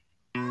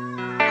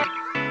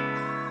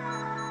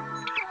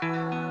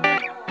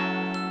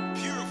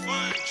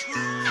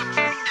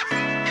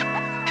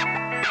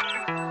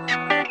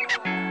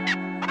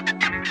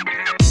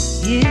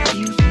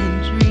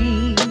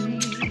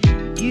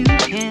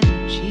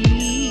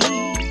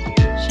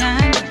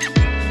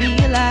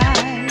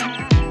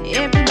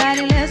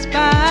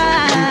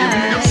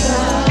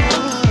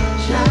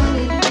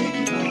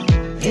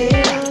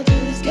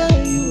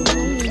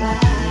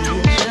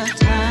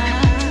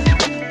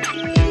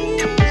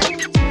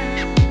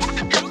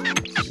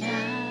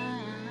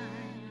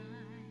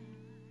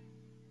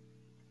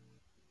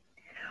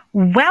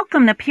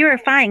Welcome to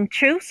Purifying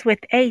Truths with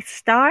A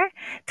Star.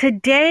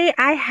 Today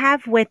I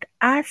have with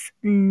us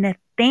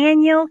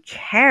Nathaniel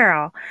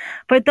Carroll.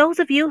 For those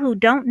of you who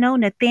don't know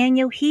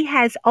Nathaniel, he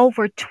has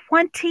over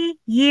 20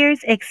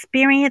 years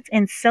experience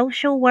in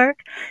social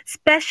work,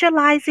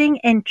 specializing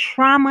in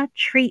trauma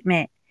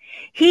treatment.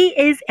 He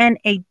is an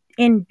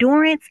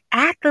endurance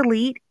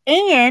athlete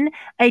and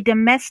a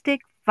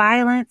domestic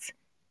violence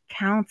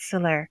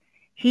counselor.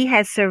 He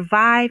has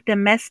survived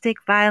domestic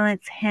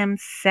violence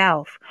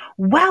himself.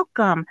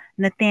 Welcome,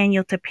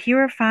 Nathaniel, to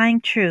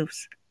Purifying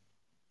Truths.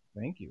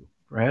 Thank you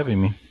for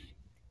having me.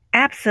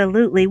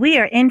 Absolutely. We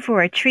are in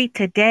for a treat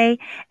today.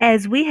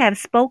 As we have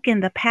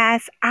spoken the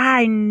past,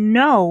 I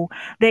know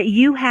that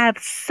you have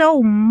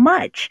so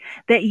much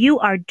that you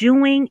are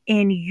doing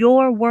in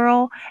your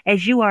world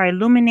as you are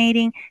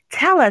illuminating.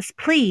 Tell us,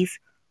 please,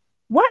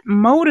 what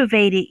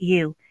motivated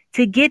you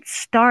to get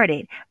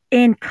started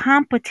in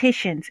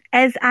competitions?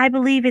 As I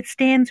believe it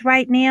stands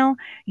right now,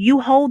 you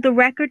hold the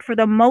record for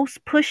the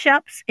most push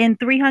ups in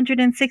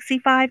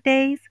 365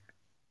 days.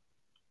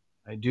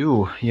 I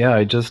do. Yeah,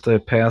 I just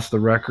passed the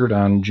record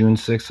on June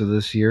 6th of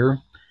this year,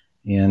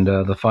 and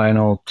the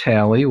final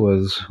tally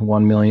was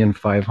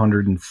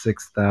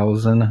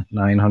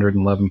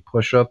 1,506,911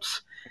 push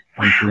ups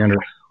in Wow. 300.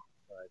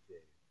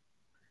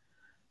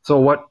 So,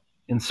 what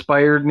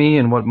inspired me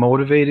and what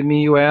motivated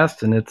me, you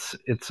asked? And it's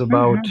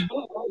about Hmm.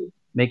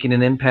 making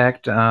an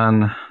impact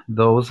on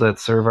those that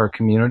serve our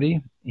community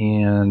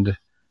and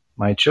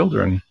my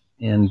children,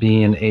 and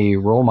being a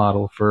role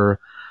model for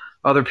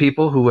other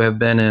people who have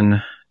been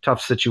in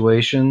tough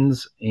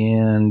situations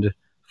and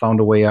found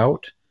a way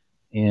out,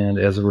 and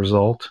as a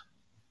result,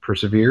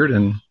 persevered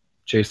and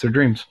chased their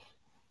dreams.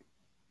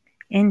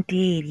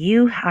 Indeed,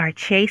 you are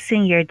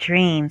chasing your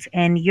dreams,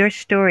 and your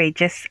story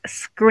just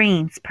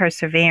screams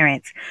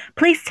perseverance.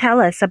 Please tell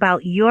us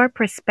about your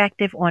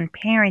perspective on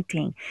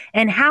parenting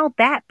and how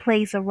that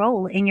plays a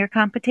role in your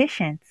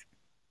competitions.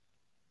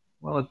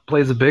 Well, it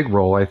plays a big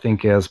role. I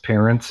think as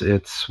parents,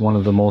 it's one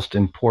of the most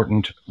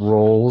important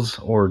roles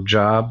or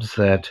jobs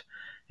that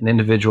an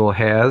individual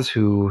has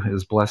who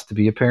is blessed to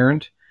be a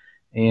parent.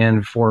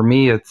 And for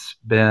me, it's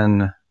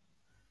been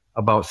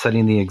about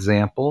setting the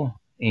example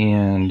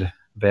and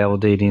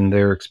validating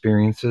their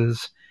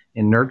experiences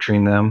and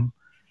nurturing them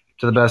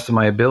to the best of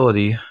my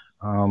ability,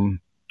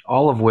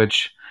 all of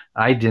which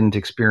I didn't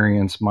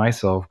experience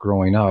myself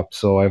growing up.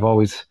 So I've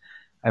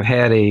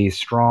had a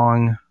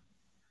strong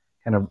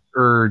kind of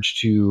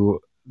urge to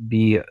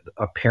be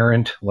a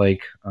parent that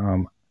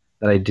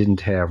I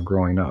didn't have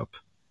growing up.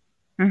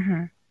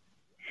 Hmm.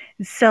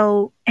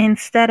 So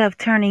instead of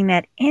turning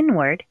that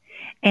inward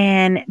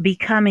and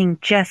becoming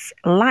just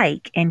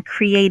like and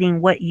creating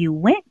what you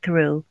went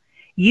through,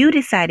 you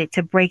decided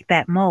to break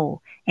that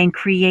mold and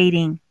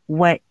creating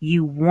what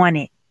you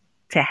wanted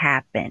to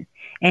happen.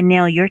 And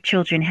now your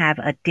children have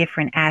a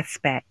different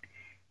aspect.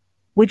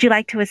 Would you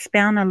like to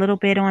expound a little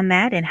bit on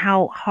that and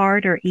how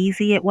hard or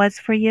easy it was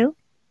for you?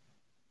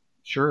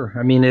 Sure.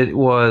 I mean,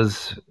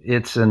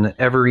 it's an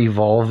ever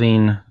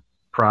evolving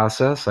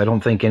process. I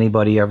don't think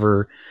anybody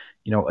ever,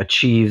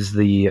 achieves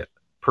the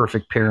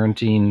perfect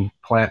parenting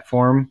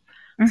platform.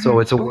 So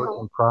Hmm. it's a work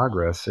in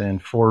progress.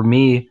 And for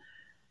me,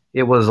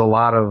 it was a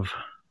lot of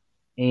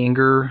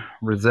anger,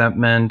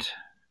 resentment,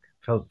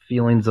 felt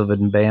feelings of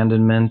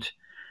abandonment,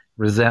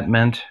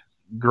 resentment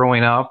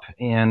growing up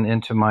and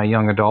into my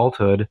young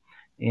adulthood.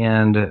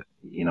 And,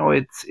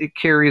 it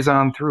carries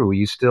on through.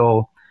 You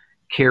still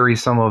carry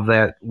some of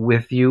that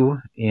with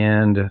you.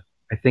 And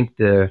I think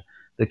the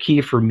key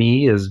for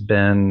me has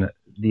been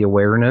the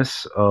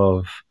awareness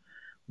of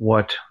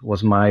what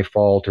was my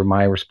fault or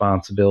my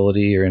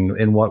responsibility,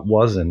 and what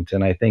wasn't.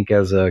 And I think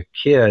as a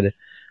kid,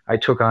 I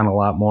took on a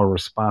lot more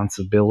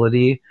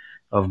responsibility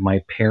of my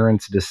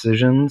parents'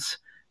 decisions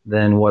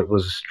than what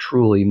was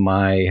truly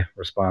my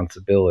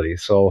responsibility.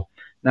 So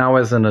now,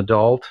 as an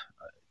adult,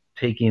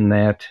 taking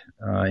that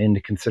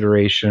into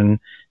consideration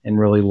and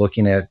really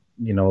looking at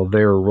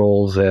their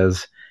roles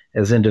as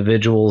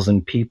individuals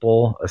and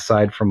people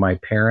aside from my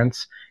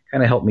parents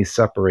kind of helped me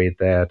separate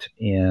that,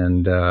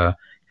 and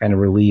kind of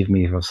relieve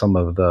me of some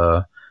of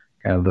the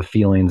kind of the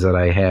feelings that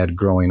I had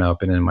growing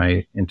up and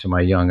into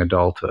my young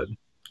adulthood.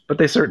 But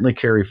they certainly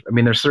carry. I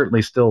mean, they're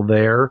certainly still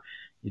there.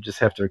 You just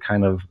have to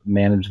kind of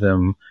manage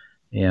them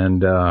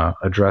and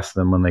address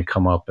them when they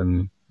come up,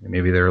 and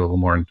maybe they're a little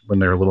more when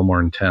they're a little more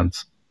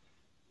intense.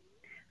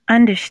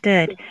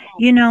 Understood.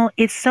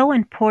 It's so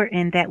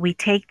important that we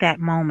take that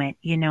moment,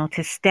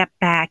 to step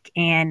back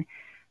and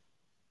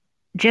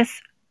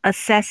just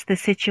assess the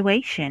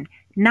situation.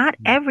 Not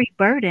every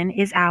burden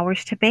is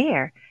ours to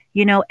bear.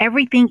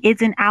 Everything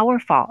isn't our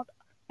fault.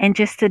 And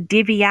just to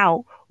divvy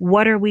out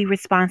what are we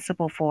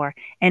responsible for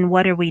and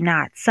what are we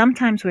not.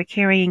 Sometimes we're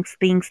carrying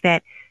things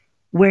that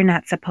we're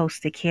not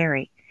supposed to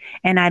carry.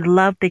 And I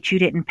love that you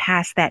didn't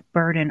pass that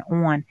burden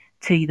on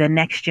to the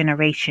next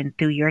generation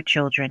through your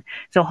children.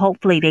 So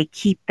hopefully they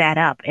keep that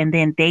up and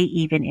then they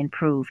even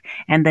improve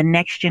and the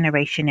next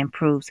generation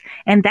improves.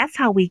 And that's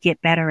how we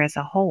get better as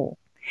a whole.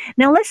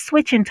 Now, let's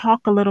switch and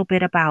talk a little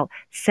bit about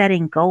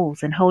setting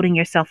goals and holding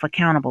yourself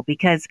accountable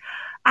because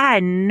I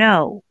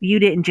know you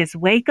didn't just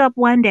wake up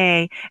one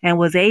day and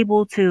was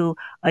able to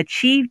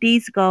achieve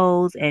these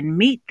goals and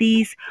meet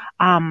these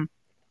and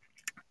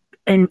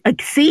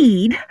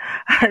exceed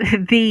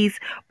these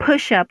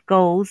push up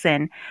goals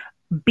and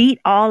beat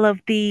all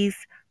of these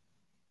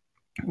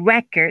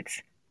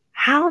records.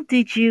 How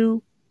did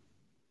you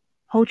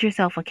hold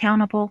yourself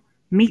accountable,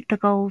 meet the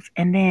goals,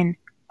 and then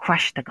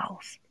crush the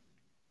goals?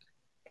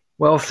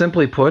 Well,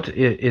 simply put,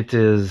 it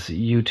is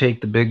you take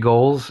the big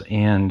goals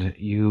and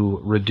you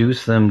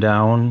reduce them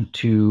down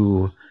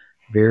to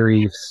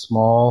very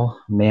small,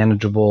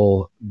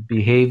 manageable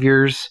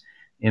behaviors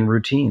and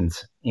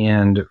routines.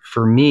 And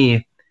for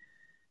me,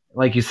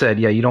 like you said,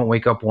 yeah, you don't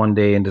wake up one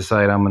day and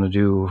decide I'm going to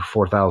do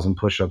 4,000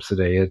 push-ups a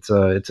day. It's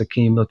a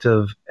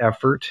cumulative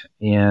effort,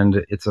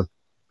 and it's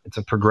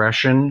a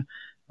progression.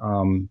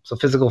 So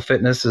physical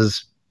fitness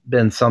has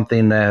been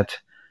something that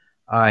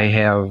I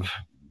have,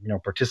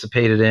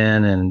 participated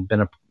in and been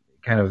a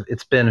kind of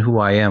it's been who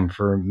I am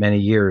for many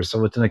years.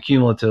 So it's an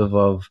accumulative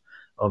of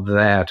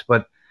that.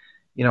 But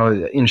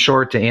in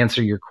short, to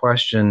answer your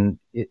question,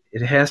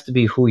 it has to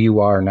be who you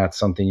are, not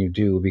something you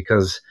do,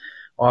 because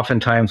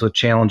oftentimes with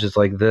challenges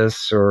like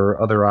this or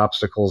other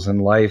obstacles in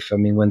life, I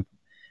mean, when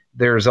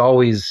there's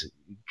always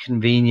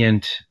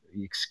convenient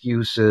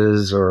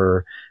excuses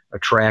or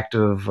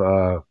attractive,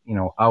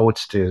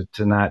 outs to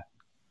not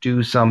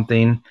do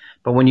something.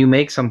 But when you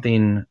make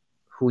something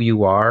who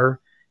you are,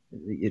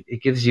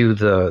 it gives you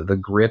the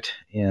grit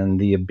and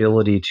the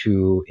ability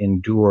to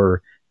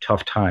endure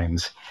tough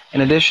times. In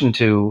addition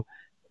to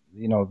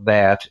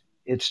that,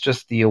 it's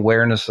just the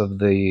awareness of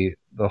the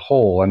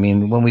whole. I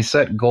mean, when we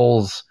set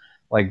goals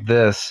like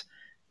this,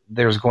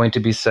 there's going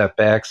to be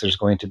setbacks, there's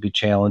going to be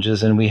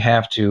challenges, and we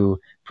have to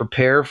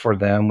prepare for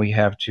them. We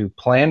have to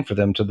plan for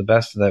them to the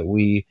best that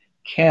we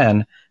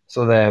can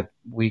so that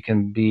we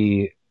can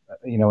be,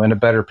 in a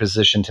better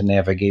position to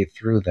navigate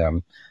through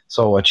them.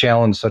 So a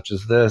challenge such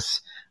as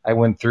this, I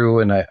went through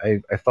and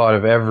I thought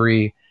of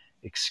every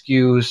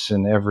excuse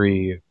and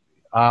every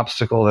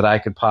obstacle that I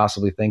could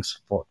possibly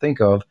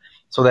think of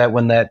so that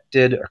when that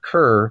did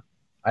occur,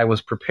 I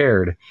was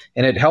prepared.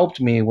 And it helped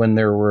me when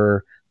there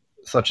were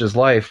such as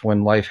life,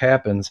 when life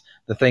happens,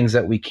 the things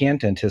that we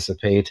can't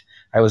anticipate,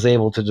 I was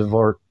able to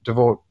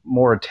devote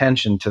more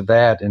attention to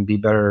that and be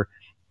better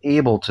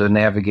able to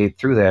navigate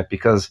through that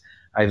because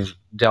I've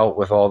dealt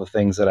with all the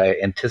things that I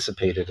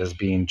anticipated as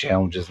being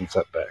challenges and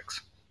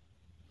setbacks.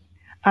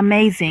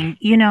 Amazing.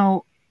 You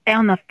know,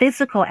 on the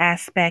physical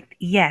aspect,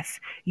 yes,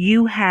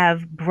 you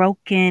have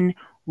broken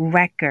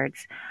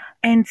records.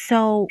 And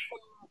so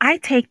I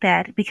take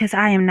that because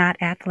I am not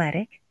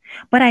athletic,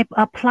 but I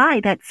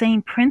apply that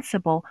same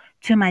principle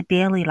to my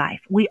daily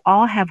life. We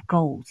all have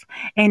goals.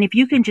 And if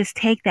you can just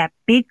take that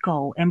big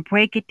goal and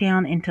break it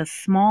down into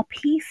small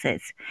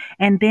pieces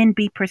and then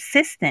be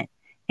persistent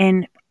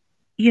in,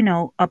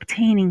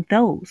 obtaining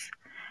those,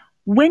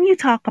 when you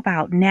talk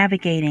about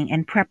navigating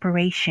and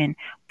preparation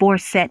for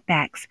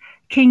setbacks,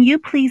 can you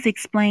please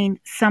explain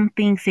some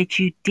things that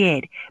you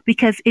did?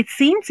 Because it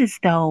seems as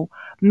though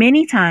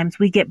many times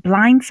we get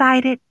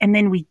blindsided and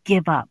then we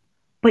give up.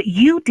 But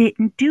you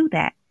didn't do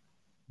that.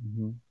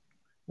 Mhm.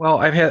 Well,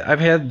 I've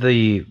had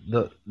the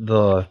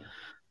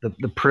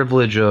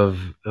privilege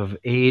of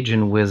age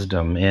and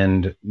wisdom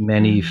and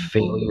many Mm.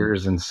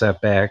 failures and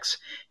setbacks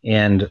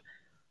and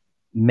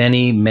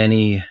many,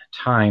 many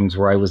times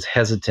where I was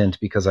hesitant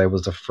because I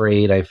was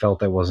afraid. I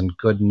felt I wasn't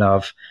good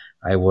enough.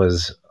 I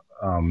was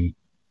um,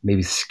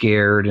 maybe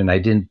scared, and I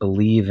didn't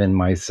believe in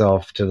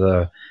myself to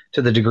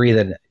the degree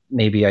that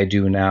maybe I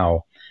do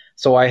now.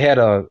 So I had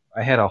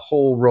a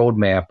whole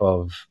roadmap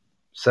of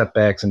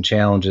setbacks and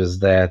challenges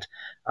that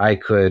I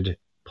could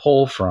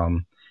pull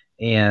from.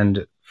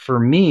 And for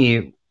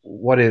me,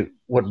 what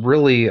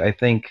really I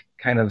think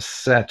kind of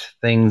set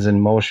things in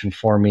motion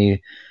for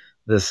me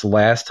this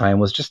last time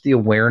was just the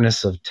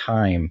awareness of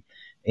time.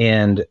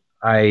 And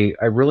I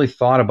really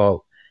thought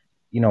about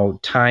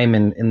time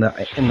in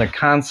the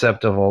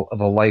concept of a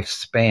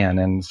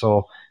lifespan. And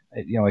so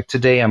like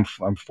today I'm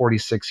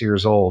 46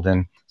 years old,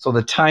 and so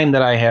the time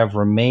that I have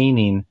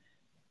remaining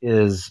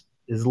is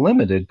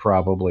limited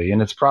probably,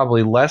 and it's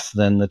probably less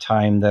than the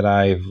time that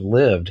I've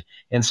lived.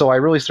 And so I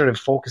really started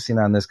focusing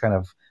on this kind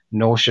of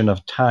notion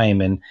of time,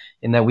 and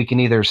in that we can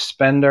either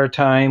spend our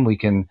time, we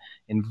can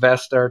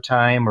invest our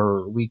time,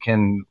 or we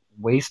can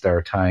waste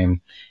our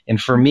time.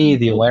 And for me, Mhm.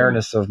 the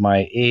awareness of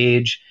my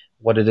age,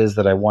 what it is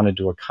that I wanted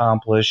to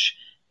accomplish,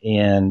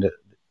 and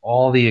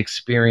all the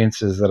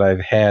experiences that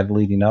I've had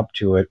leading up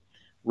to it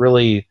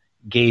really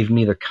gave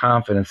me the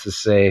confidence to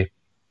say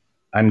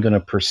I'm going to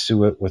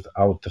pursue it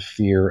without the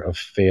fear of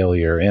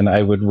failure. And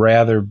I would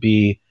rather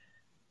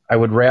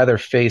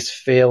face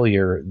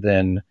failure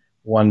than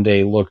one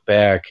day look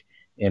back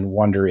and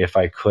wonder if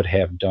I could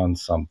have done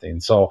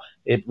something. So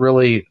it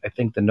really, I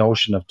think the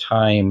notion of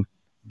time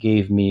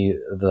gave me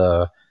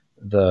the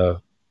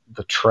the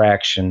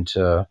traction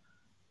to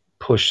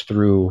push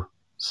through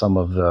some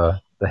of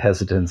the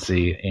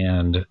hesitancy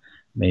and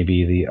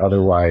maybe the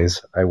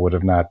otherwise I would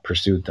have not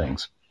pursued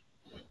things.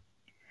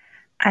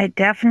 I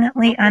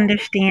definitely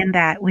understand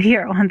that. We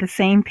are on the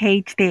same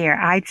page there.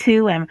 I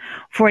too am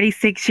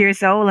 46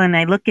 years old and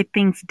I look at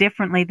things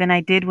differently than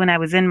I did when I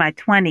was in my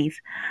 20s.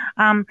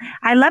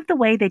 I love the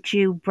way that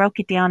you broke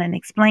it down and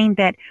explained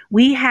that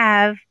we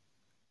have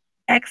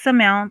X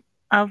amount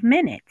of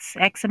minutes,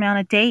 X amount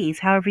of days,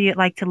 however you'd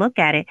like to look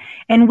at it.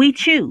 And we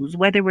choose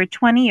whether we're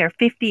 20 or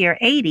 50 or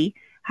 80,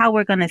 how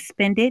we're going to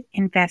spend it,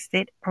 invest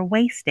it, or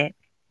waste it.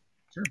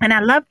 Sure. And I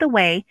love the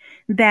way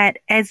that,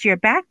 as your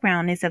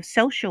background is of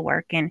social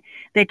work, and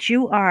that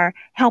you are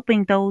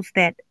helping those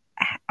that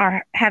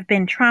are have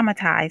been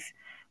traumatized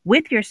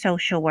with your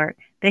social work,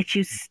 that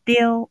you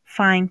still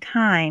find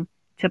time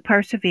to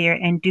persevere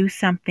and do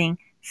something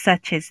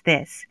such as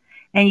this.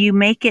 And you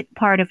make it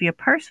part of your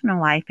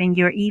personal life, and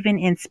you're even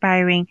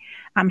inspiring,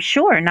 I'm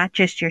sure, not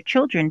just your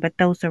children, but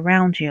those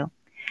around you.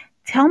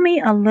 Tell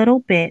me a little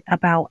bit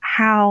about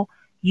how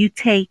you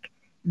take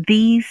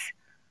these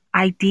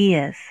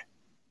ideas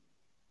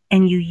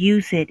and you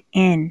use it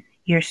in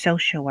your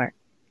social work.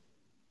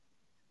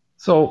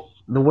 So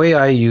the way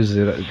I use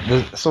it,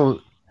 so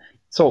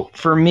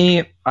for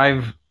me,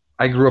 I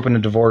grew up in a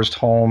divorced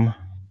home.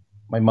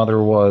 My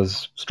mother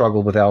was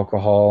struggled with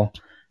alcohol,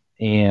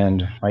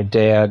 and my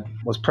dad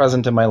was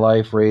present in my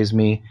life, raised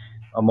me,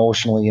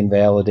 emotionally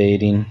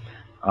invalidating.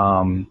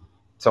 Um,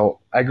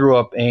 so I grew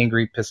up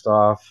angry, pissed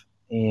off,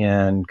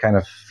 and kind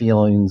of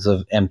feelings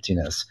of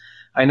emptiness.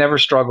 I never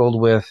struggled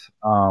with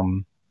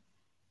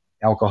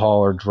alcohol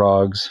or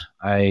drugs.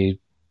 I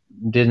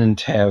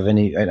didn't have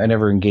any. I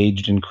never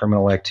engaged in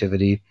criminal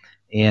activity,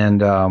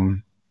 and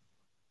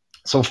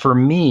so for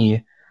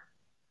me,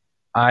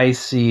 I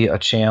see a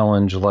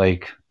challenge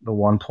like the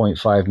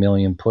 1.5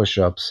 million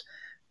push-ups,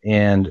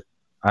 and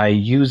I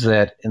use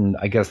that in,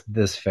 I guess,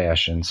 this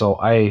fashion.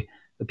 The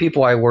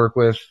people I work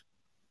with,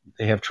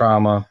 they have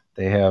trauma,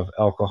 they have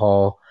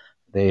alcohol,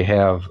 they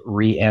have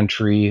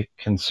re-entry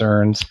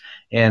concerns,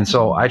 and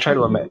so I try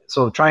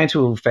to trying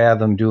to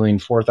fathom doing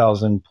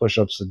 4,000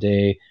 push-ups a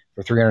day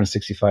for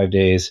 365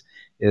 days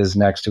is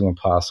next to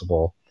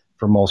impossible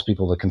for most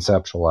people to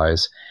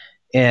conceptualize.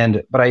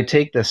 But I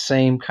take the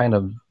same kind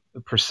of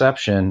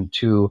perception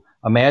to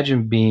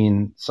imagine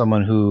being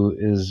someone who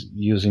is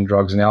using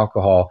drugs and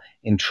alcohol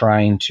and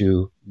trying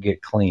to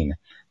get clean.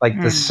 Like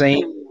Mm,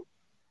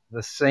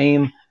 the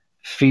same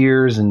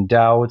fears and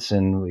doubts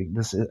and like,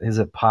 this is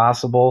it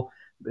possible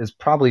is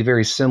probably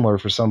very similar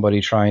for somebody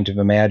trying to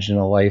imagine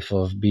a life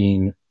of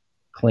being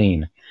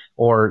clean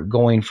or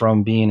going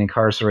from being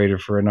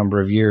incarcerated for a number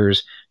of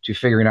years to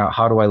figuring out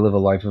how do I live a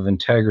life of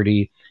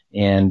integrity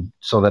and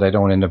so that I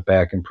don't end up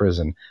back in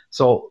prison.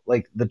 So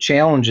like the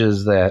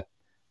challenges that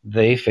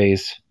they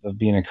face of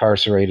being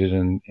incarcerated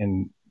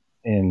in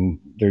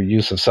their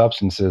use of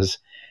substances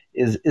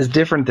is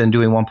different than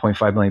doing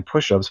 1.5 million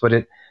push-ups,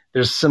 but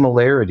there's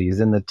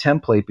similarities in the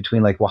template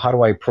between like, well, how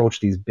do I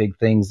approach these big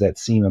things that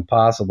seem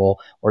impossible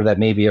or that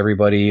maybe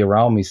everybody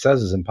around me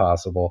says is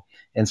impossible.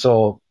 And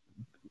so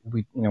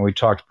we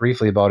talked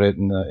briefly about it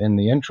in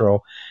the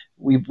intro.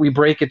 We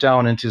break it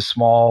down into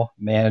small,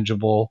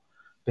 manageable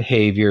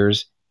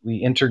behaviors. We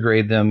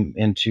integrate them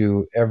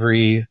into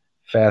every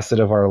facet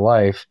of our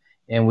life,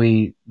 and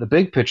the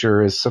big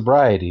picture is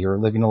sobriety or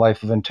living a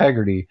life of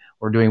integrity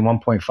or doing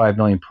 1.5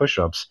 million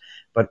push-ups.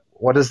 But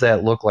what does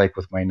that look like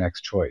with my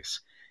next choice?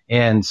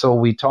 And so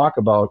we talk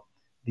about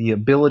the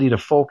ability to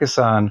focus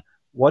on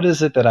what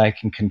is it that I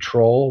can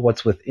control,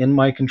 what's within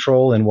my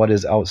control, and what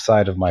is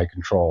outside of my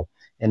control.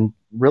 And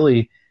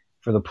really,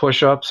 for the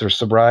push ups or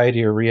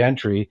sobriety or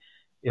reentry,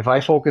 if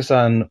I focus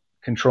on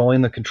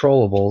controlling the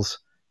controllables,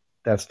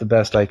 that's the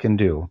best I can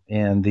do.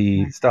 And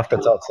the stuff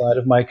that's outside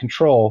of my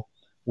control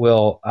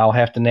I'll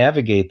have to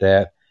navigate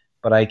that,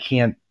 but I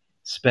can't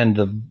spend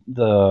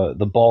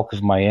the bulk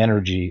of my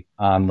energy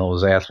on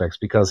those aspects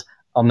because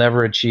I'll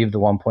never achieve the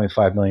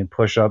 1.5 million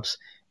push-ups,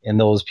 and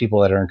those people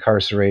that are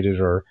incarcerated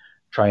or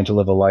trying to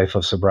live a life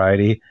of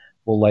sobriety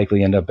will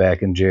likely end up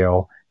back in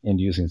jail and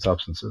using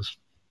substances.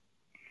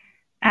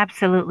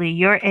 absolutely.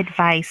 Your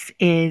advice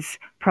is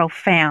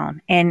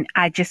profound. And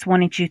I just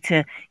wanted you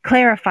to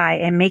clarify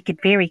and make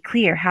it very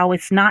clear how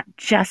it's not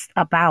just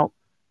about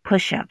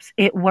push ups,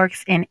 it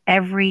works in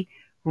every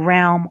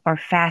realm or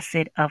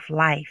facet of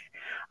life.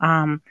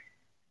 Um,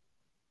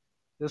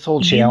 This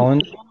whole you,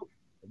 challenge,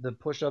 the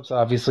push-ups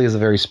obviously is a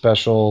very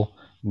special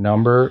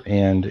number,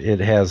 and it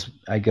has,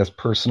 I guess,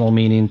 personal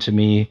meaning to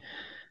me.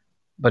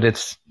 But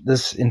it's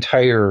this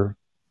entire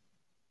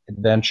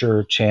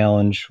adventure,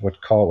 challenge,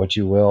 what call it what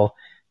you will.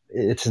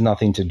 It's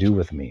nothing to do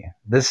with me.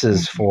 This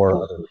is for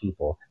other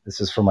people.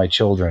 This is for my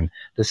children.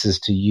 This is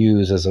to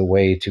use as a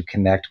way to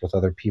connect with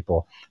other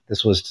people.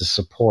 This was to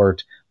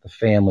support the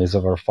families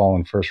of our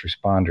fallen first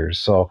responders.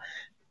 So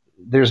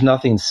there's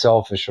nothing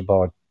selfish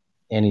about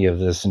any of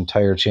this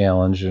entire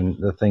challenge and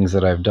the things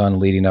that I've done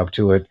leading up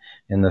to it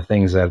and the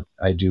things that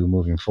I do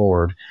moving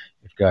forward.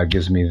 If God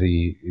gives me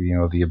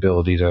the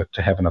ability to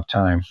have enough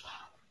time.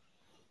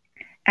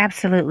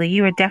 Absolutely.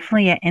 You are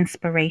definitely an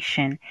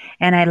inspiration.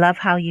 And I love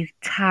how you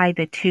tie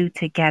the two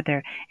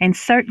together. And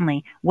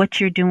certainly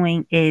what you're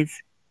doing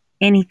is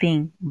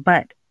anything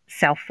but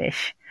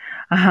selfish.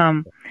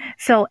 Um,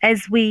 so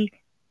as we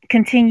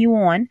continue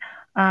on,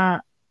 uh,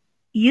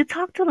 you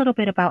talked a little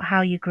bit about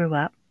how you grew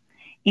up,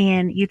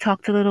 and you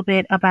talked a little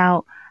bit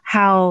about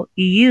how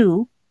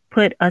you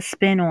put a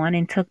spin on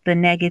and took the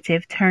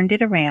negative, turned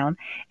it around,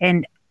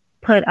 and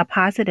put a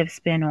positive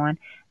spin on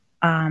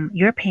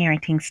your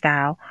parenting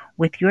style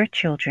with your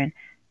children.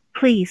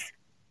 Please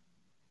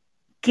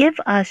give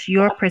us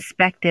your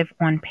perspective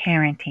on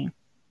parenting.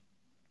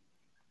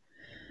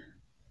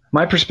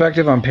 My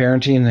perspective on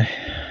parenting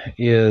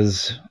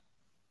is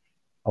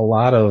a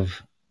lot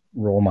of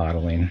role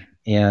modeling,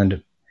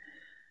 and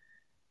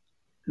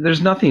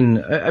there's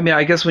nothing. I mean,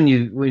 I guess when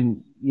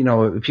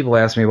people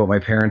ask me about my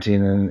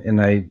parenting,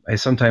 and I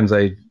sometimes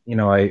I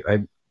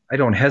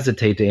don't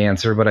hesitate to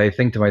answer, but I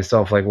think to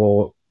myself like,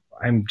 well,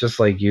 I'm just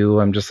like you.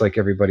 I'm just like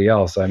everybody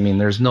else. I mean,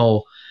 there's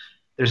no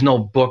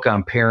book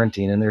on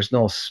parenting, and there's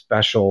no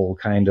special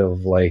kind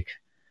of like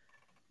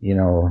you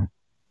know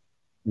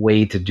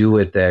way to do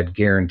it that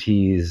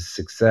guarantees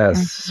success.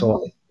 Mhm.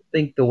 So I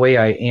think the way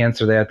I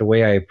answer that, the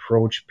way I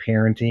approach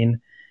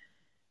parenting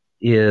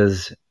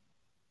is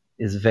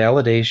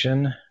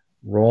validation,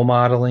 role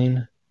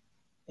modeling,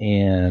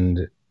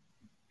 and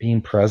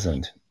being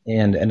present.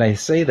 And I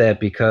say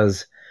that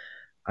because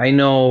I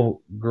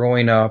know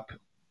growing up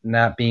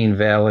not being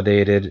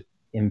validated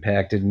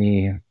impacted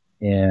me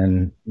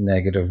in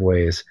negative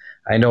ways.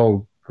 I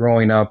know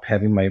growing up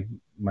having my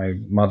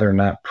mother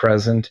not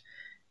present,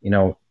 you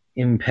know,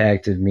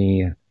 impacted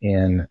me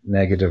in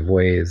negative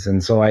ways.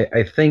 And so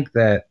I think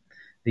that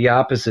the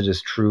opposite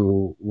is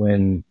true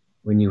when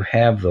you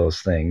have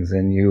those things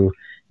and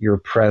you're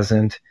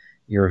present,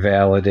 you're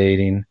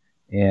validating,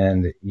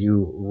 and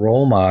you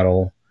role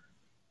model,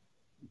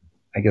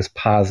 I guess,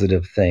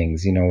 positive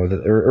things,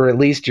 or at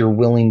least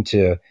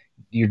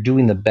you're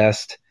doing the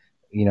best,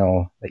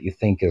 that you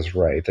think is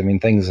right. I mean,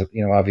 things,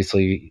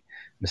 obviously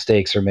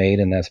mistakes are made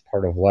and that's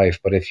part of life.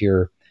 But if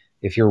your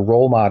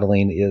role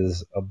modeling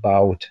is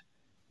about,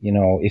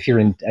 if you're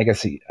in, I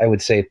guess I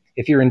would say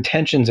if your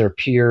intentions are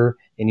pure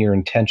and your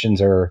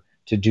intentions are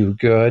to do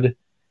good,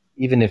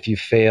 even if you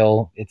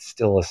fail, it's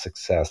still a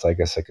success. I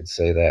guess I could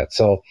say that.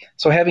 So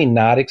having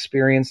not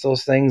experienced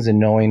those things and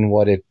knowing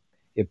what it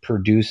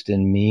produced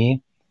in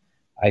me,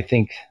 I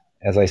think,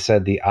 as I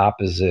said, the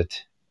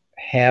opposite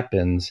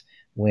happens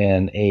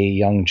when a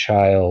young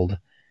child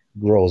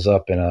grows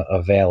up in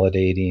a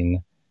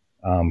validating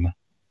um,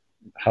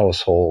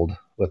 household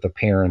with a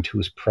parent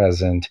who's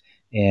present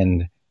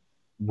and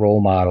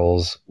role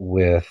models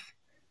with,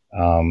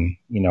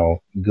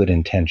 good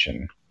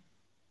intention.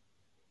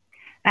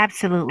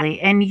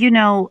 Absolutely. And,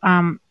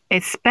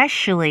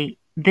 especially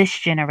this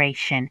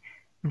generation,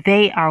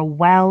 they are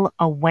well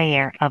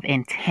aware of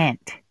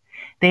intent.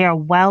 They are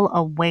well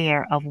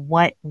aware of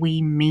what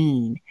we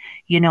mean.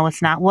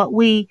 It's not what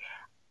we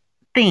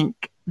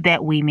think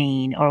that we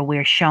mean or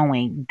we're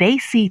showing. They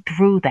see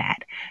through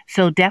that.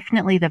 So,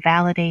 definitely the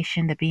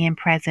validation, the being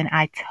present,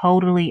 I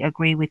totally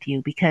agree with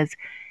you because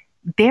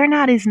they're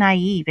not as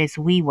naive as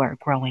we were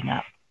growing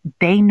up.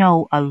 They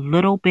know a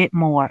little bit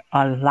more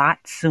a lot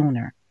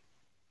sooner.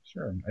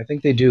 Sure, I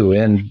think they do,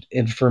 and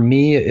for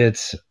me,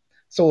 it's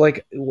so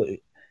like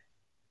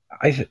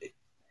I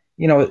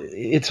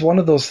it's one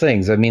of those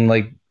things. I mean,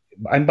 like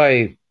I'm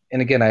by,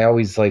 and again, I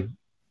always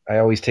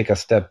take a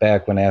step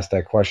back when asked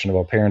that question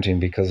about parenting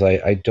because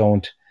I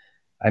don't,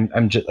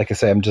 I'm just like I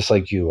say, I'm just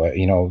like you.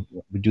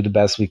 We do the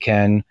best we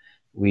can.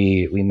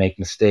 We make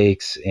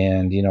mistakes,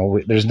 and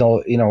there's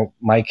no,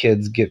 my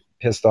kids get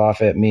pissed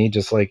off at me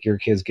just like your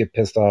kids get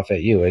pissed off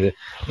at you. It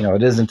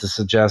isn't to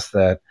suggest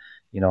that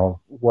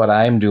what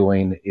I'm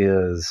doing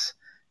is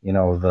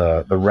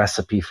the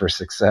recipe for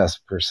success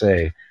per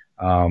se.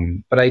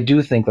 But I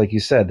do think, like you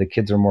said, the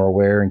kids are more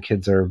aware and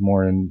kids are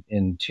more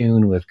in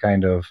tune with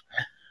kind of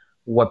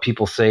what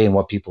people say and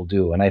what people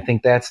do. And I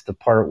think that's the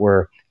part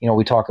where,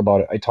 I talked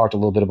a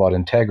little bit about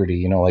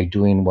integrity, like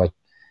doing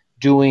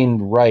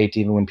right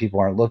even when people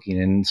aren't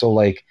looking. And so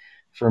like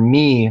for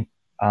me,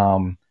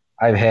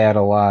 I've had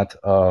a lot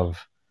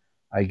of,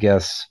 I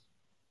guess,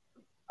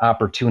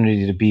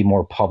 opportunity to be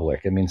more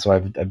public. I mean, so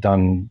I've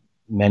done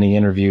many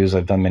interviews,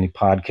 I've done many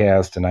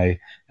podcasts, and I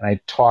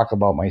talk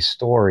about my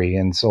story.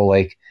 And so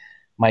like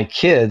my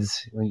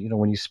kids,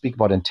 when you speak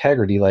about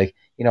integrity, like,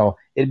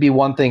 it'd be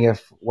one thing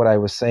if what I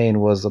was saying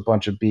was a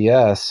bunch of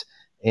BS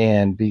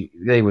and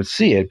they would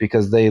see it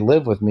because they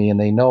live with me and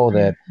they know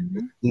that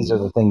Mhm. these are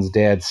the things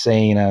dad's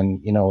saying on,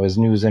 his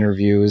news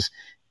interviews,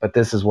 but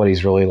this is what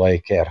he's really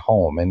like at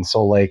home. And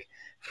so like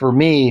for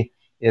me,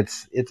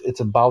 it's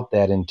about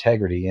that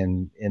integrity,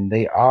 and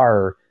they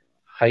are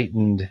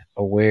heightened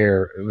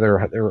aware,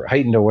 they're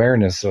heightened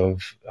awareness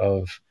of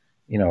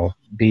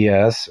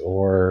BS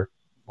or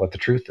what the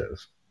truth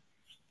is.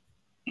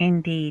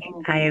 Indeed,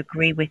 I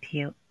agree with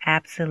you.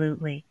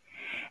 Absolutely.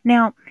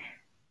 Now,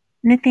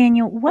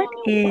 Nathaniel, what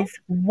is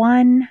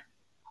one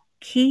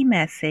key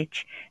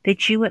message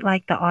that you would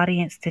like the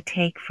audience to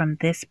take from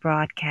this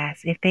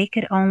broadcast? If they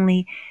could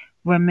only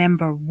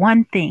remember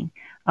one thing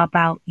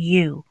about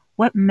you,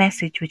 what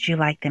message would you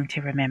like them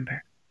to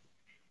remember?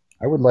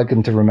 I would like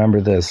them to remember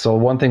this. So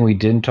one thing we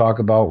didn't talk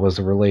about was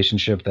a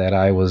relationship that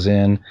I was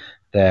in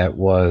that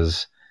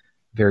was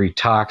very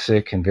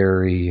toxic and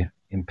very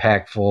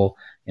impactful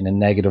in a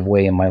negative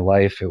way in my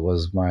life. It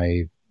was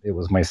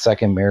my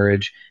second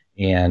marriage,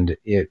 and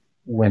it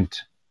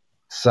went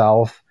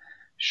south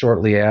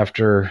shortly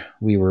after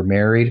we were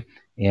married,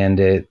 and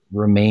it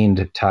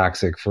remained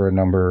toxic for a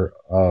number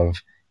of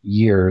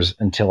years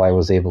until I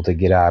was able to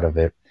get out of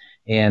it.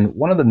 And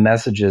one of the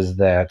messages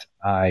that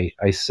I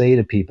say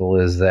to people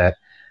is that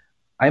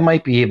I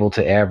might be able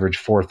to average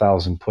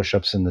 4,000 push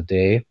ups in the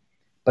day,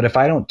 but if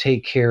I don't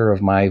take care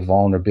of my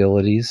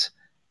vulnerabilities,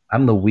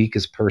 I'm the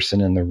weakest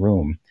person in the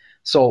room.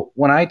 So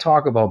when I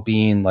talk about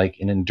being like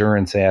an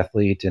endurance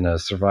athlete and a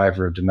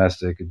survivor of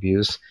domestic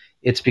abuse,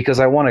 it's because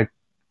I want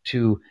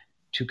to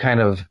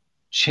kind of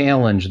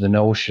challenge the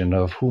notion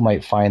of who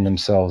might find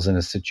themselves in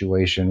a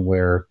situation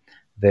where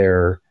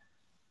they're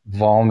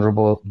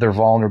their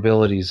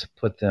vulnerabilities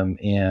put them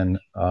in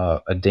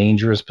a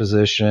dangerous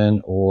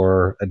position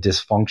or a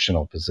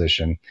dysfunctional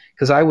position,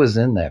 because I was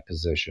in that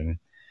position,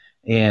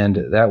 and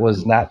that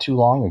was not too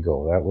long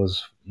ago. That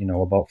was,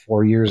 about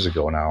 4 years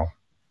ago now.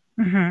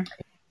 Mm-hmm.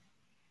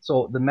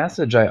 So the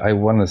message I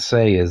want to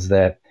say is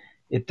that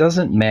it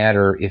doesn't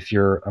matter if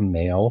you're a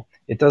male.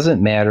 It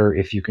doesn't matter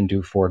if you can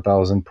do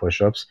 4,000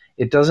 push-ups.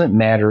 It doesn't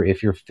matter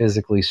if you're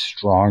physically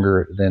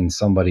stronger than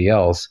somebody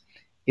else.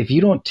 If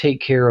you don't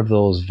take care of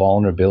those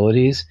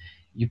vulnerabilities,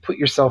 you put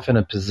yourself in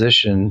a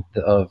position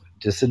of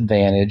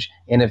disadvantage.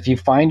 And if you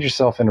find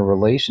yourself in a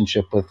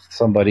relationship with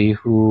somebody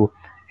who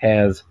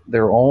has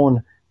their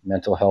own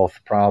mental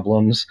health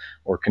problems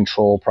or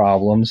control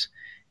problems,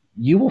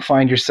 you will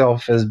find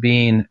yourself as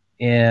being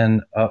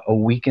in a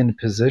weakened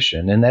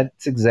position. And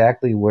that's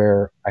exactly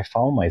where I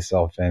found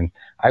myself in.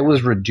 I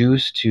was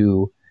reduced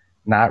to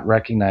not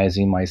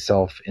recognizing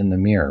myself in the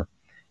mirror.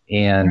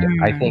 And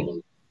I Mm.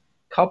 think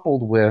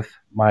coupled with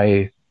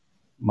my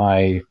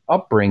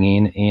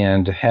upbringing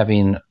and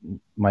having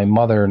my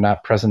mother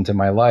not present in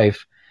my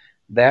life,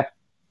 that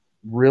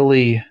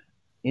really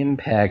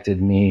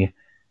impacted me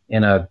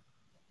in a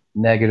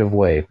negative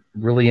way,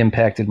 really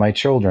impacted my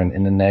children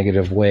in a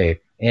negative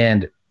way.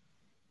 And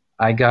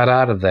I got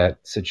out of that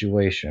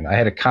situation. I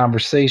had a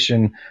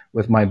conversation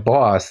with my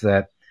boss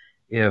that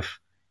if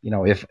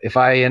if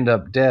I end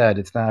up dead,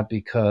 it's not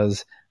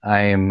because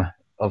I'm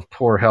of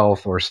poor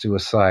health or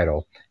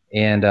suicidal.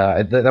 And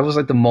that was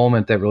like the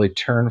moment that really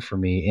turned for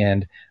me.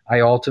 And I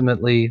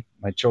ultimately,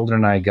 my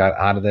children and I got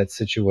out of that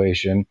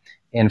situation.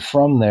 And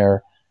from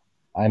there,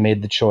 I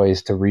made the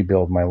choice to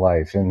rebuild my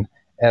life. And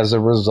as a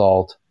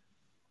result,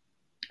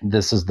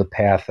 this is the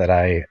path that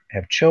I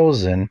have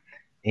chosen.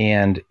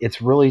 And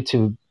it's really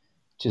to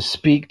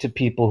speak to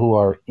people who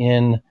are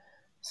in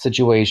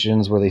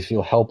situations where they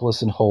feel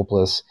helpless and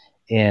hopeless,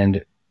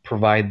 and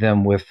provide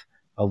them with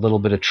a little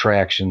bit of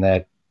traction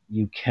that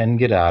you can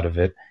get out of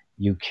it,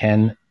 you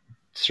can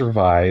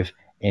survive,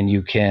 and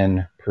you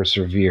can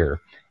persevere.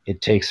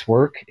 It takes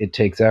work, it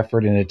takes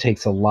effort, and it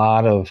takes a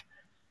lot of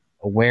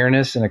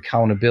awareness and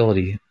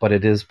accountability, but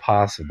it is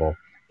possible.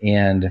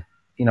 And,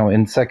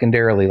 and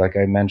secondarily, like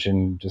I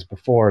mentioned just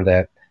before,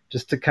 that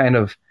just to kind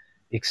of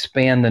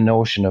expand the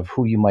notion of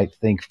who you might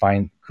think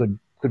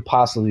could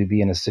possibly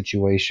be in a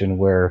situation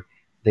where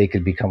they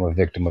could become a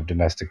victim of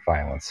domestic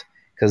violence.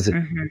 Because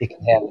Mm-hmm. it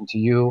can happen to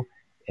you,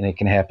 and it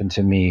can happen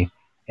to me,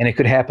 and it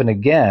could happen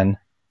again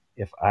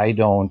if I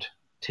don't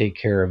take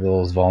care of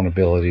those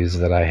vulnerabilities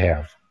that I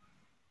have.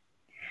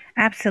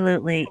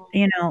 Absolutely.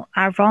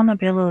 Our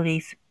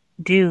vulnerabilities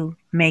do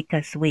make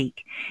us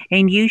weak.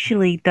 And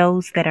usually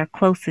those that are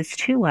closest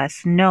to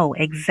us know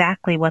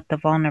exactly what the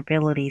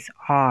vulnerabilities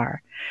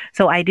are.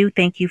 So I do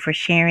thank you for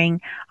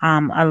sharing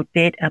a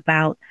bit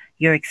about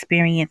your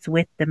experience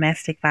with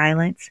domestic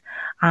violence.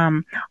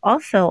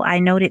 Also, I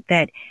noted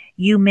that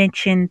you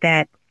mentioned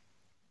that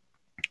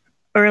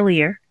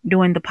earlier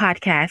during the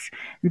podcast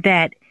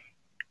that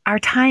our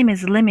time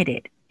is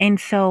limited. And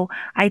so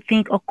I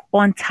think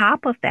on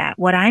top of that,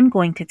 what I'm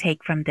going to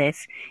take from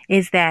this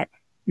is that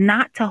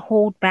not to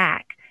hold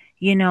back,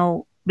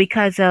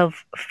 because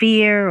of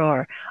fear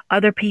or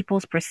other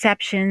people's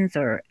perceptions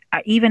or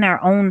even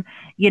our own,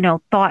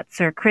 thoughts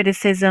or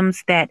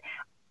criticisms that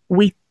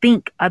we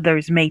think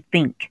others may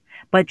think,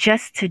 but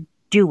just to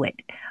do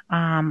it.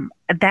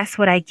 That's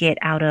what I get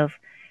out of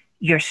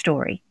your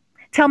story.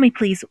 Tell me,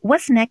 please,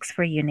 what's next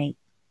for you, Nate?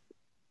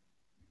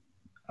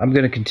 I'm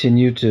going to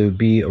continue to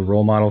be a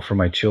role model for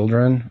my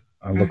children.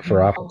 I look for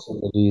Hmm.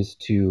 opportunities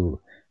to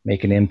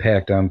make an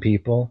impact on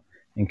people,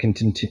 and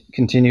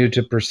continue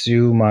to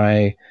pursue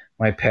my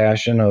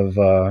passion of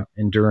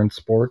endurance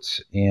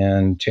sports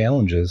and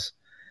challenges.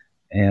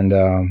 And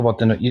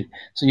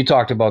so you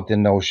talked about the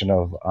notion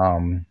of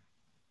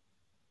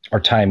our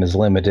time is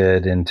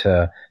limited, and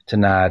to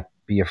not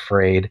be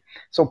afraid.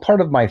 So part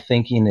of my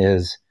thinking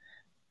is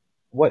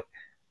what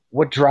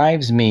what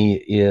drives me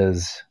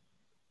is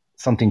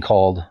something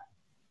called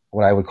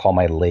what I would call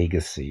my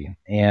legacy.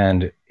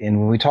 And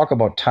when we talk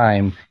about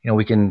time,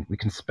 we can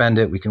spend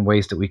it, we can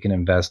waste it, we can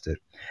invest it.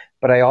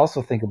 But I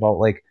also think about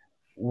like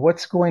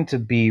what's going to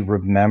be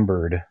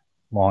remembered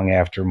long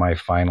after my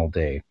final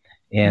day,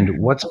 and Mhm.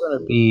 what's going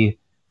to be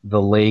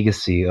the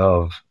legacy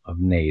of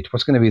Nate.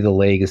 What's going to be the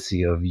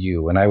legacy of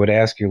you? And I would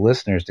ask your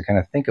listeners to kind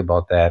of think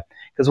about that,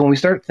 because when we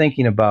start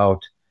thinking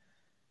about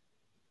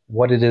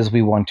what it is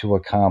we want to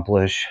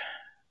accomplish,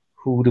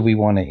 who do we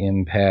want to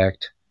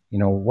impact,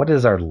 what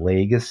is our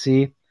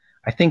legacy,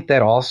 I think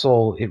that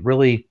also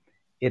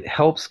it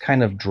helps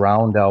kind of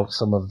drown out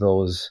some of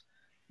those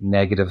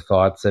negative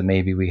thoughts that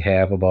maybe we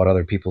have about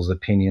other people's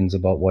opinions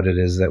about what it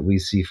is that we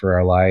see for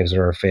our lives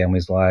or our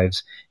families'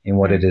 lives, and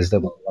what it Mhm. is that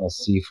we want to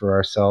see for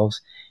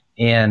ourselves.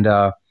 And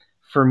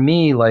for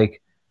me,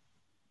 like,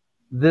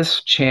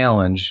 this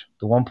challenge,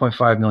 the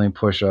 1.5 million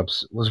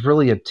push-ups, was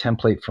really a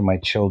template for my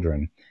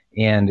children,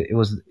 and it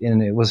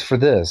was for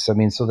this. I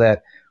mean, so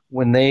that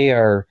when they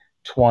are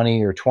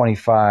 20 or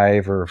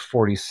 25 or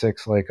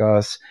 46 like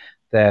us,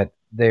 that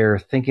they're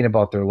thinking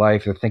about their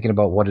life, they're thinking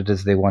about what it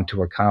is they want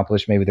to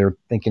accomplish. Maybe they're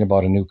thinking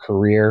about a new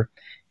career,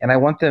 and I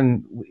want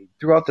them.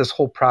 Throughout this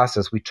whole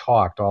process, we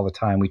talked all the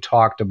time. We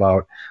talked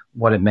about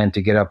what it meant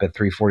to get up at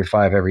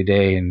 3:45 every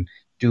day and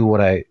do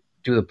what I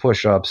do the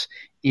push-ups,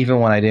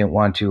 even when I didn't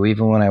want to,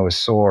 even when I was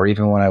sore,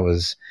 even when I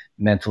was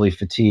mentally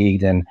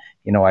fatigued, and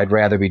I'd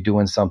rather be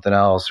doing something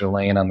else or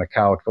laying on the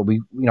couch. But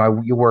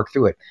you work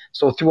through it.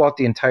 So throughout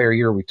the entire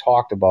year, we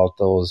talked about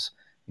those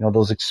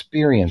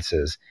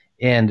experiences,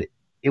 and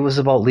it was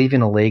about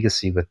leaving a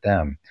legacy with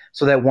them,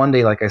 so that one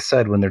day, like I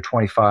said, when they're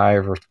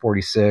 25 or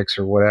 46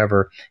 or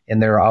whatever,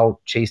 and they're out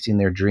chasing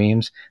their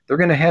dreams, they're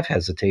going to have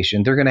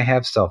hesitation, they're going to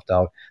have self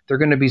doubt, they're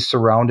going to be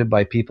surrounded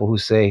by people who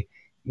say,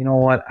 you know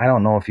what, I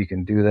don't know if you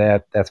can do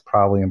that. That's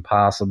probably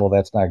impossible.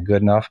 That's not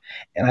good enough.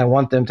 And I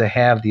want them to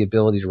have the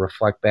ability to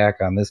reflect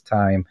back on this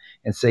time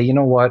and say, you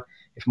know what,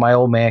 if my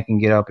old man can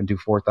get up and do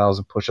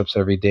 4,000 push ups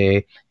every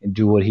day and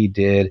do what he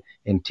did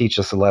and teach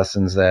us the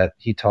lessons that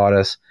he taught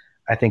us,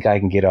 I think I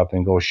can get up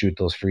and go shoot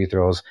those free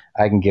throws.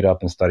 I can get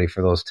up and study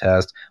for those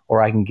tests,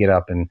 or I can get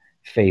up and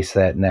face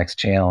that next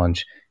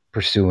challenge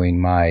pursuing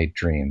my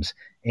dreams.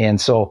 And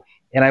so,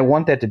 and I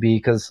want that to be,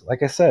 because,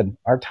 like I said,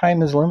 our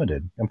time is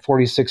limited. I'm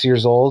 46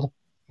 years old.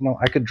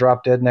 I could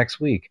drop dead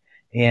next week.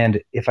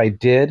 And if I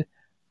did,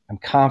 I'm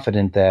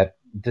confident that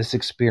this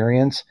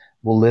experience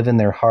will live in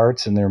their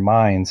hearts and their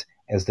minds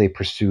as they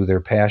pursue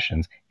their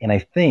passions. And I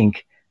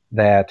think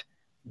that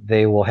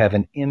they will have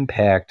an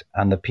impact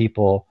on the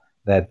people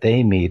that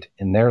they meet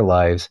in their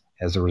lives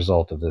as a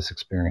result of this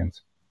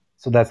experience.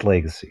 So that's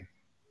legacy.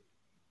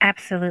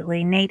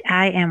 Absolutely. Nate,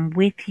 I am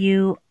with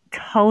you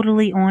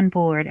totally on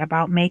board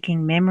about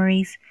making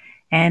memories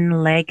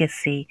and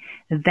legacy.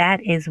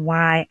 That is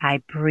why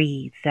I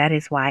breathe. That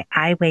is why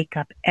I wake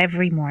up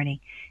every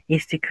morning,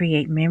 is to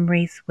create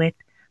memories with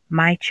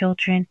my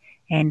children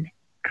and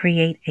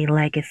create a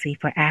legacy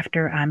for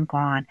after I'm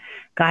gone.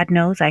 God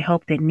knows I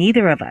hope that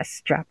neither of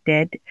us drop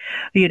dead,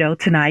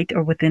 tonight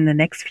or within the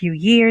next few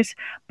years,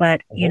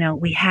 but I hope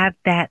we have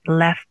that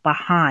left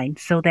behind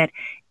so that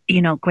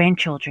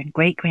grandchildren,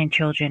 great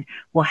grandchildren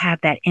will have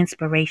that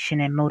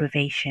inspiration and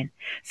motivation.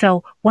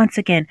 So, once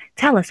again,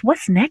 tell us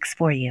what's next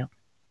for you.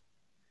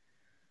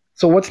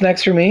 So what's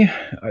next for me?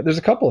 There's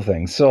a couple of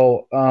things.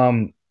 So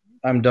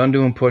I'm done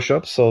doing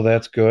push-ups, so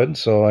that's good.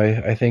 So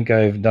I think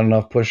I've done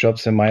enough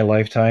push-ups in my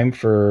lifetime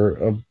for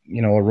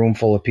a room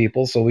full of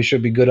people. So we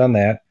should be good on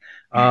that.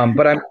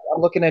 But I'm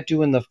looking at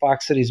doing the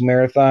Fox Cities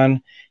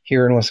Marathon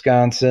here in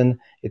Wisconsin.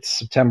 It's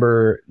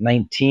September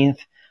 19th.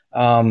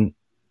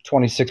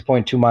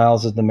 26.2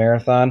 miles is the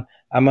marathon.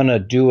 I'm gonna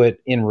do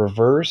it in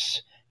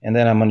reverse, and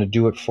then I'm gonna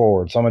do it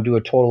forward. So I'm gonna do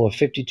a total of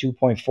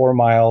 52.4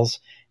 miles,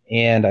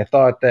 and I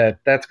thought that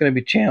that's going to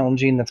be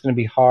challenging. That's going to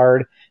be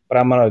hard, but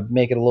I'm going to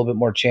make it a little bit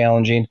more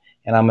challenging,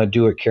 and I'm going to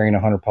do it carrying a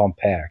 100-pound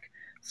pack.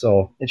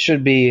 So it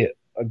should be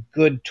a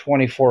good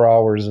 24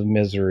 hours of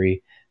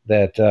misery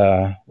that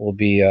will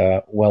be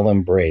well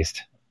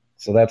embraced.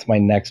 So that's my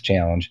next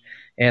challenge.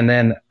 And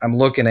then I'm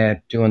looking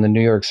at doing the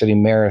New York City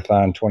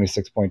Marathon,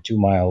 26.2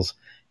 miles,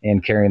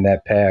 and carrying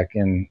that pack,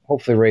 and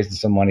hopefully raising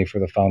some money for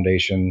the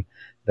foundation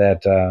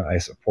that I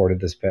supported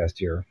this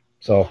past year.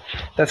 So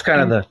that's kind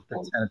of And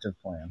the tentative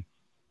plan.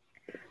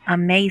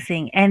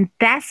 amazing. And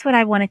that's what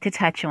I wanted to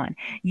touch on.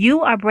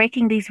 You are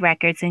breaking these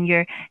records and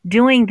you're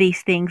doing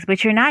these things,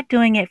 but you're not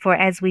doing it for,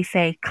 as we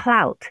say,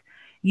 clout.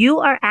 You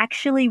are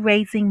actually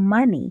raising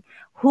money.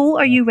 Who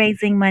are you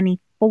raising money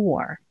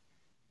for?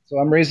 So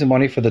I'm raising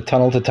money for the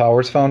Tunnel to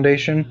Towers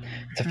Foundation.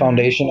 It's a Mhm.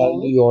 foundation out of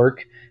New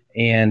York,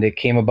 and it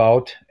came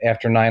about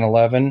after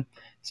 9/11.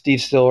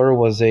 Steve Siller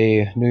was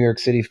a New York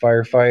City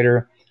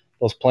firefighter.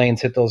 Those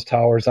planes hit those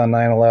towers on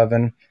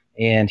 9/11,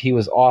 and he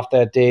was off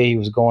that day. He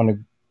was going to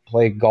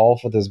play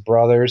golf with his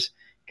brothers.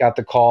 Got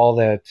the call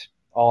that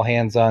all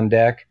hands on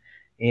deck,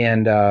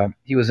 and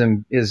he was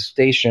in his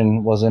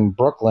station was in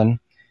Brooklyn,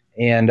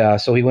 and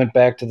so he went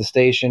back to the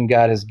station,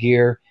 got his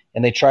gear,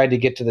 and they tried to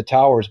get to the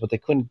towers, but they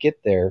couldn't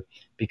get there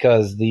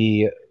because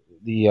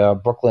the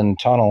Brooklyn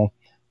Tunnel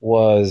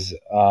was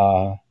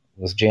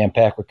jam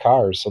packed with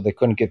cars, so they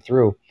couldn't get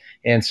through.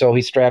 And so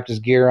he strapped his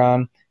gear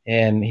on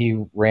and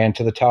he ran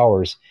to the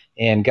towers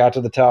and got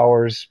to the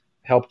towers,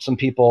 helped some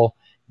people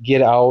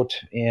get out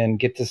and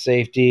get to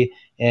safety,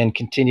 and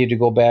continued to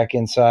go back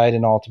inside,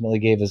 and ultimately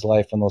gave his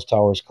life when those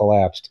towers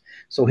collapsed.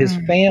 So his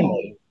Mm.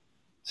 family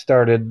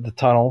started the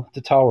Tunnel to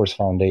Towers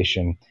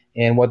Foundation.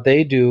 And what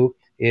they do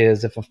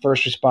is if a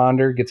first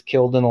responder gets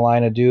killed in the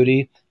line of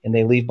duty and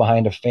they leave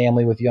behind a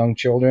family with young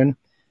children,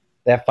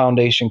 that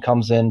foundation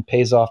comes in,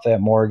 pays off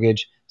that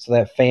mortgage so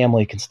that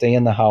family can stay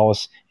in the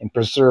house and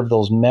preserve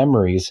those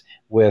memories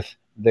with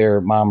their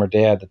mom or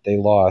dad that they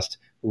lost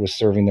who was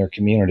serving their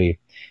community.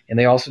 And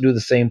they also do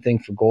the same thing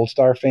for Gold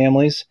Star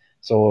families.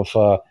 So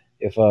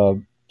if a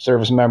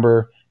service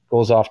member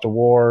goes off to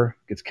war,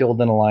 gets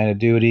killed in a line of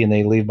duty, and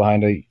they leave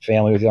behind a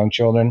family with young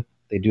children,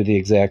 they do the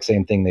exact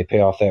same thing. They pay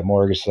off that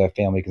mortgage so that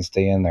family can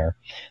stay in there.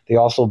 They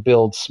also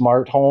build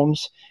smart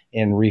homes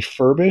and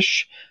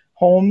refurbish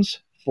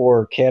homes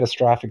for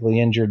catastrophically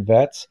injured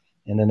vets,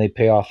 and then they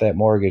pay off that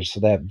mortgage so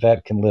that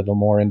vet can live a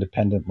more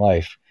independent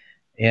life.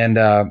 And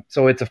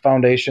so it's a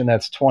foundation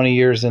that's 20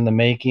 years in the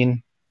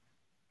making.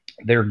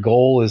 Their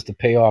goal is to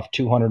pay off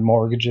 200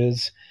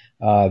 mortgages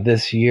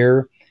this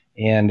year,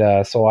 and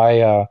so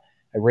I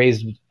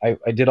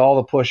did all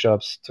the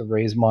push-ups to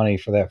raise money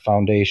for that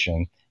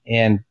foundation,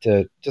 and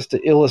just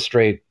to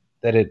illustrate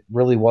that it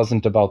really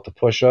wasn't about the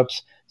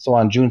push-ups. So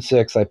on June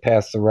 6th, I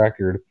passed the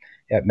record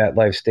at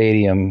MetLife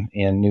Stadium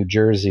in New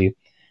Jersey,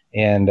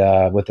 and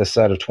with a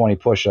set of 20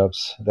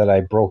 push-ups that I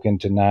broke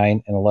into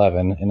 9 and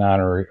 11 in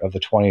honor of the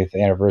 20th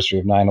anniversary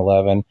of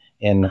 9/11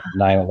 and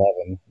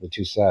 9/11, the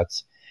two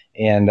sets.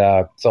 And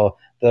so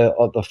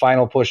the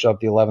final push up,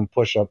 the 11th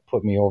push up,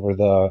 put me over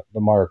the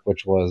mark,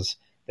 which was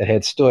that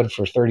had stood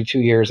for 32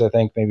 years, I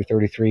think, maybe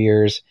 33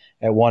 years,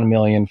 at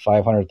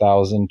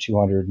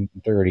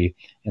 1,500,230.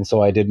 And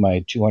so I did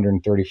my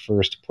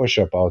 231st push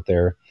up out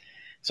there.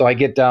 So I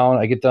get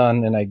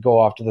done, and I go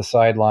off to the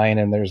sideline,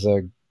 and there's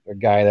a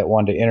guy that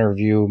wanted to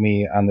interview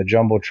me on the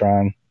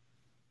jumbotron,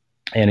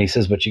 and he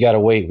says, "But you got to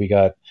wait. We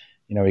got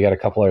a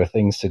couple other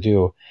things to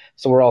do."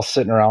 So we're all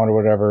sitting around or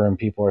whatever, and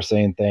people are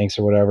saying thanks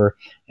or whatever.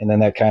 And then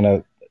that kind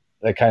of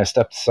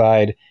stepped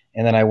aside.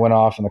 And then I went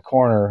off in the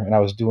corner and I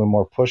was doing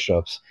more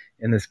push-ups.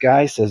 And this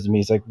guy says to me,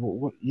 he's like,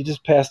 "You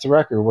just passed the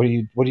record. What are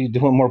you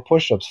doing more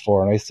push-ups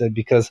for?" And I said,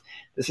 "Because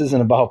this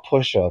isn't about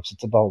push-ups.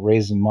 It's about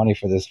raising money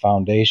for this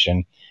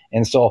foundation."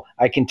 And so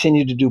I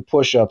continued to do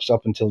push-ups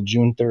up until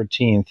June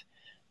 13th,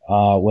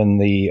 when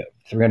the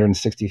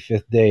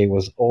 365th day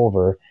was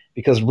over,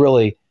 because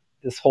really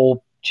this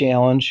whole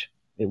challenge,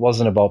 it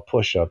wasn't about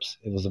push-ups.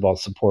 It was about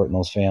supporting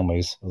those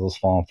families, those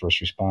fallen first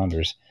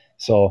responders.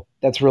 So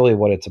that's really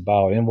what it's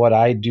about. And what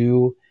I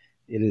do,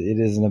 it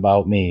isn't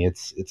about me.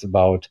 It's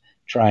about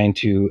trying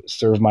to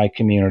serve my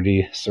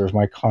community, serve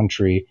my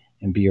country,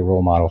 and be a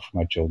role model for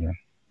my children.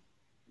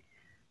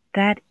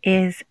 That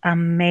is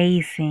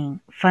amazing.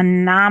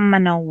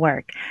 Phenomenal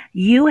work.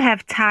 You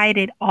have tied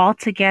it all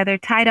together,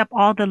 tied up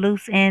all the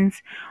loose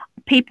ends.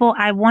 People,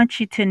 I want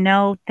you to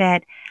know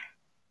that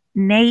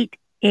Nate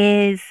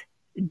is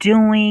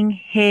doing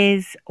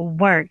his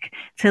work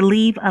to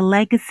leave a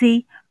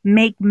legacy,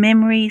 make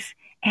memories,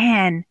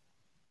 and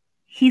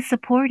he's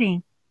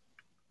supporting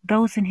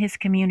those in his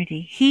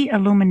community. He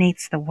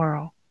illuminates the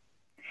world.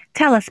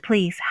 Tell us,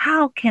 please,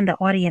 how can the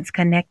audience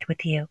connect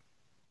with you?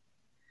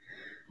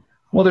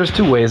 Well, there's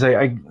two ways.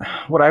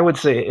 What I would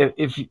say,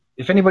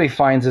 if anybody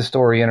finds this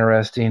story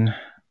interesting,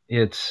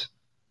 it's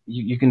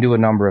you can do a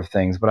number of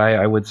things, but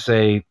I would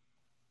say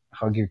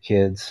hug your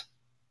kids,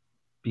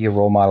 be a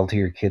role model to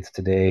your kids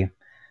today.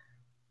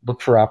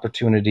 Look for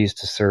opportunities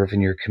to serve in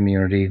your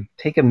community.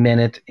 Take a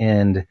minute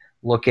and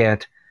look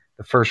at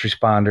the first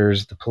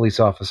responders, the police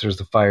officers,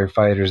 the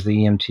firefighters,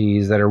 the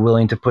EMTs that are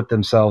willing to put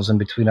themselves in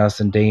between us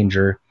and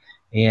danger,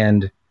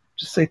 and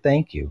just say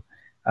thank you.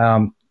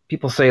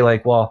 People say,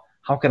 like, well,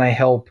 how can I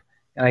help?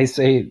 And I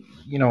say,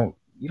 you don't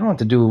have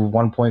to do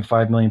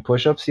 1.5 million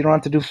push-ups. You don't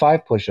have to do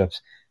 5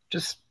 push-ups.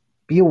 Just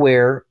be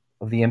aware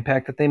of the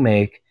impact that they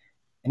make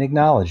and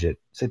acknowledge it.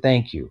 Say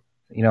thank you.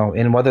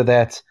 And whether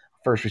that's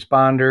first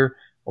responder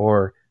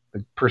or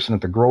the person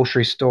at the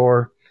grocery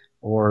store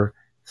or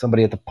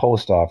somebody at the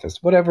post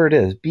office, whatever it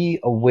is, be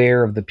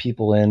aware of the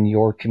people in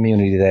your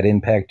community that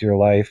impact your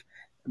life.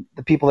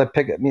 The people that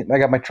I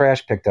got my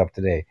trash picked up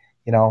today.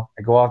 I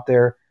go out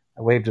there,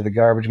 I wave to the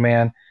garbage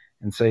man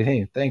and say,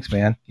 "Hey, thanks,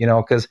 man."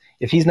 Because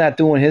if he's not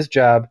doing his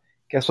job,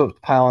 guess what's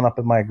piling up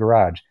in my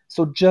garage?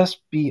 So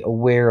just be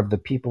aware of the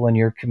people in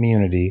your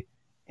community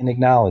and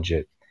acknowledge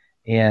it.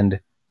 And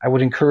I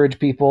would encourage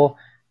people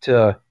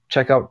to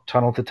check out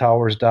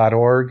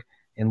tunneltotowers.org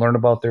and learn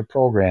about their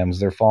programs,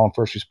 their fallen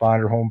first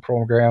responder home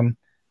program,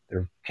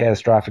 their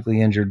catastrophically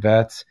injured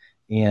vets,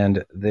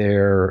 and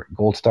their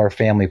Gold Star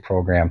family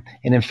program.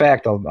 And in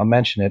fact, I'll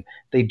mention it,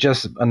 they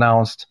just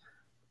announced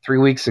 3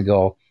 weeks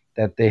ago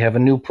that they have a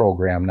new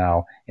program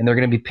now, and they're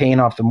going to be paying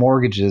off the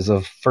mortgages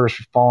of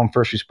fallen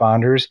first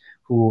responders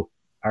who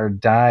have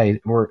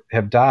died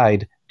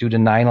due to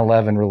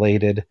 9/11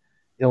 related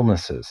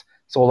illnesses.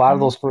 So a lot of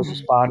those first Mhm.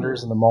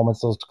 responders, in the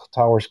moments those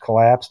towers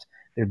collapsed,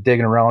 they're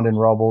digging around in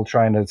rubble,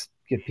 trying to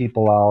get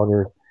people out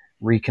or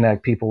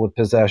reconnect people with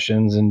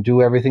possessions and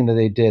do everything that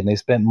they did. And they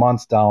spent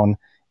months down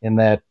in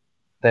that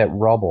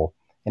rubble.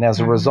 And as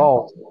a Mhm.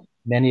 result,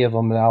 many of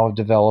them now have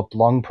developed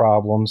lung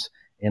problems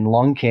and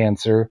lung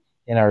cancer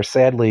and are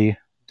sadly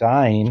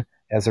dying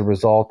as a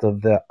result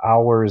of the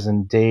hours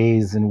and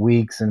days and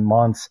weeks and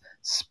months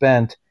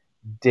spent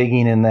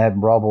digging in that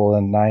rubble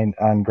and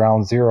on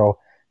ground zero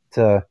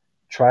to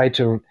try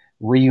to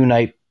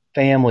reunite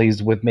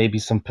families with maybe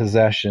some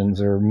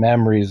possessions or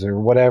memories or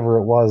whatever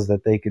it was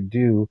that they could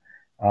do.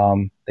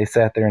 They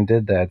sat there and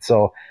did that.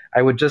 So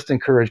I would just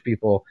encourage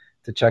people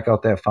to check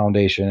out that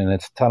foundation, and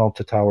it's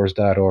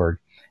tunneltotowers.org.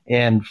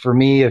 And for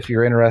me, if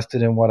you're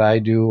interested in what I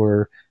do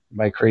or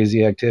my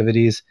crazy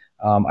activities,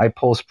 I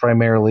post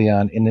primarily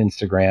on in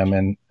Instagram,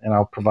 and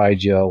I'll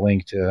provide you a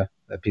link to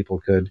that people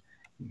could,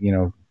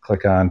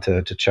 click on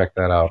to check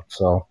that out.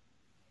 So,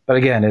 but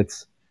again,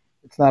 it's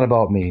not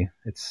about me.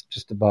 It's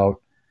just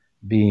about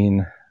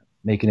being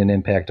making an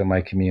impact on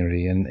my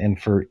community,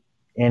 and for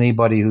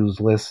anybody who's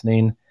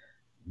listening,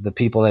 the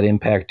people that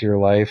impact your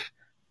life,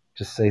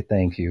 just say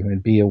thank you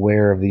and be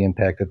aware of the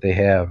impact that they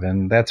have.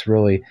 And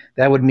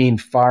that would mean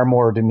far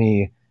more to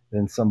me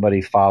than somebody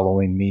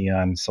following me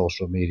on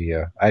social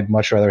media. I'd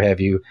much rather have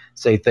you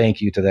say thank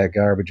you to that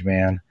garbage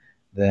man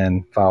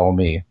than follow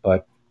me,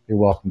 but you're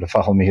welcome to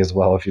follow me as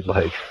well if you'd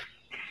like.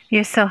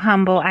 You're so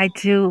humble. I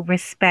do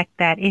respect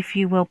that. If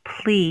you will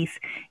please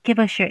give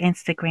us your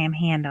Instagram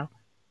handle.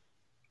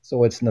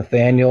 So it's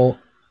Nathaniel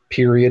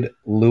period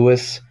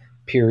Lewis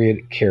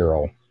period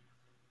Carroll.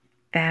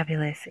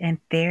 Fabulous. And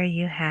there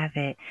you have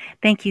it.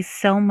 Thank you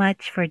so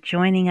much for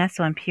joining us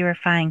on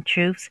Purifying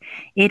Truths.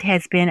 It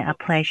has been a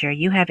pleasure.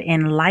 You have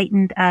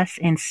enlightened us,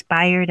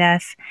 inspired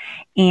us,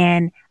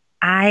 and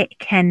I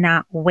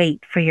cannot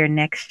wait for your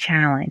next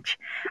challenge.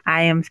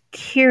 I am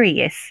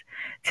curious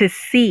to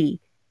see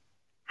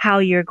how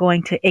you're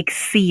going to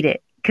exceed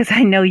it because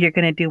I know you're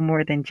going to do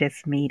more than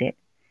just meet it.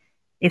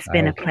 It's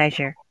been a I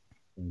pleasure.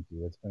 Thank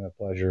you. It's been a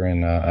pleasure,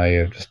 and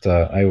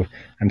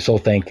I'm so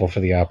thankful for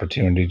the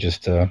opportunity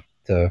just to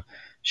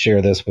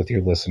share this with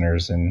your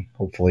listeners and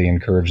hopefully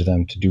encourage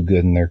them to do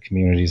good in their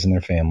communities and their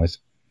families.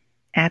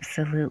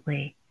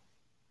 Absolutely.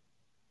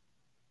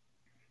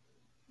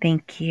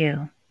 Thank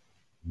you.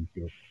 Thank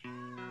you.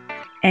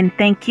 And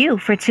thank you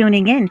for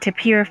tuning in to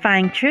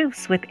Purifying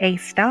Truths with A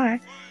Star.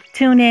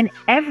 Tune in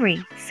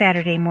every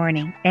Saturday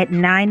morning at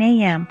 9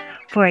 a.m.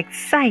 for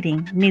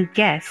exciting new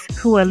guests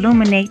who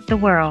illuminate the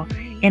world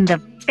in the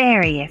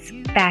various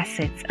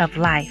facets of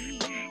life.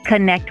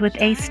 Connect with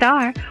A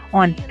Star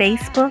on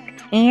Facebook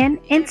and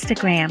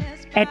Instagram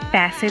at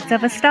Facets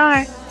of a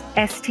Star,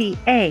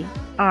 STARR.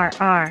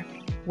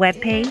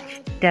 Webpage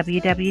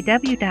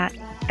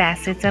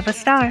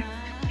www.facetsofastar.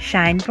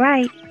 Shine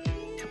bright.